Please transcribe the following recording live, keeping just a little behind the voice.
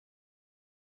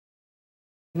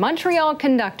Montreal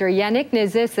conductor Yannick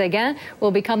Nézet-Séguin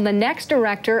will become the next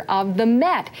director of the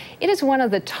Met. It is one of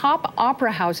the top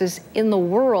opera houses in the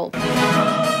world.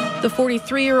 The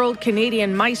 43-year-old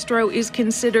Canadian maestro is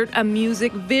considered a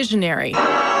music visionary,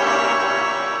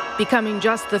 becoming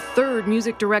just the third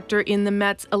music director in the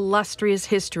Met's illustrious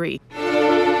history.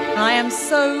 I am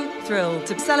so thrilled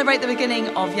to celebrate the beginning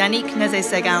of Yannick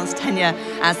Nézet-Séguin's tenure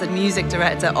as the music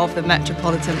director of the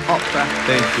Metropolitan Opera.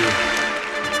 Thank you.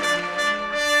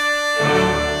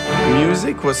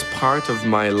 Music was part of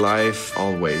my life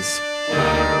always.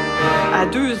 À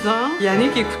 2 ans,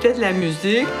 Yannick écoutait de la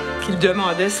musique qu'il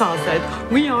demandait sans cesse.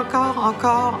 Oui, encore,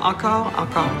 encore, encore,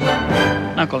 encore.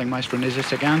 Now calling Maestro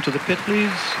Nézet-Séguin to the pit, please.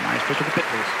 Maestro to the pit,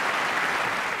 please.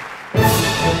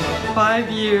 5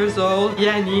 years old,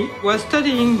 Yannick was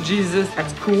studying Jesus at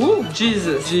school.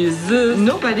 Jesus.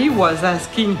 Nobody was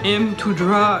asking him to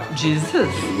draw Jesus.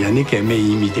 Yannick aimait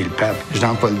imiter le pape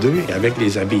Jean-Paul II avec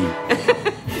les habits.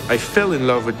 I fell in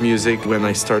love with music when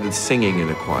I started singing in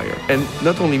a choir. And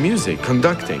not only music,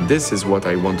 conducting. This is what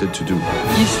I wanted to do.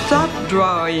 He stopped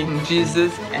drawing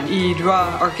Jesus and he drew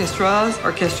orchestras.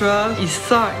 He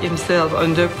saw himself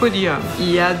on the podium.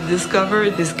 He had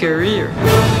discovered his career.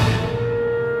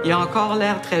 Il a encore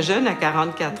l'air très jeune, à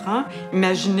 44 ans.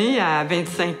 Imaginez, à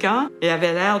 25 ans, il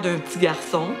avait l'air d'un petit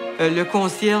garçon. Le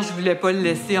concierge ne voulait pas le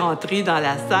laisser entrer dans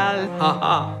la salle.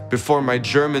 Before my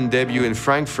German debut in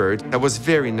Frankfurt, I was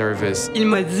very nervous. Il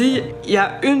m'a dit, il y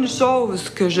a une chose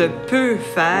que je peux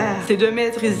faire, c'est de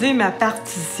maîtriser ma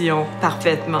partition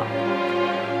parfaitement.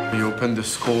 We opened the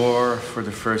score for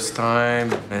the first time,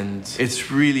 and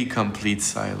it's really complete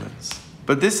silence.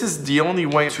 But this is the only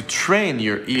way to train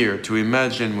your ear to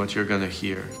imagine what you're gonna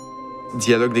hear.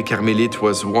 Dialogue des Carmélites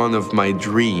was one of my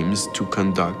dreams to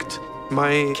conduct.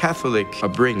 My Catholic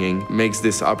upbringing makes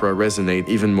this opera resonate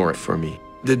even more for me.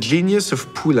 The genius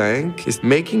of Poulenc is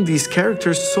making these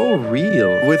characters so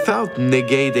real without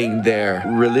negating their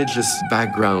religious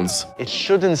backgrounds. It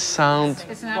shouldn't sound...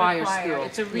 It's not a choir,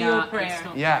 it's a real prayer.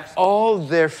 Yeah, all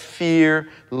their fear,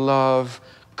 love,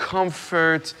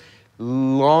 comfort,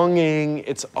 longing,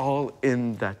 it's all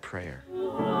in that prayer.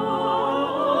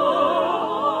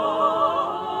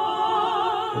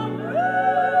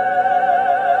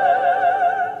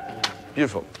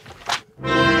 Beautiful.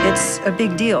 It's a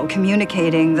big deal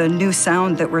communicating the new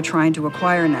sound that we're trying to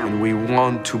acquire now. And we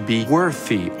want to be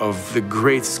worthy of the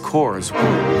great scores.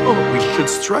 Oh, we should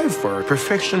strive for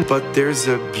perfection, but there's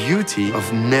a beauty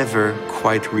of never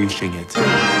quite reaching it.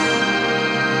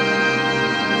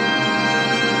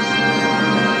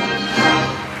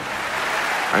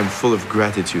 I'm full of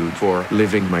gratitude for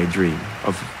living my dream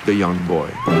of the young boy.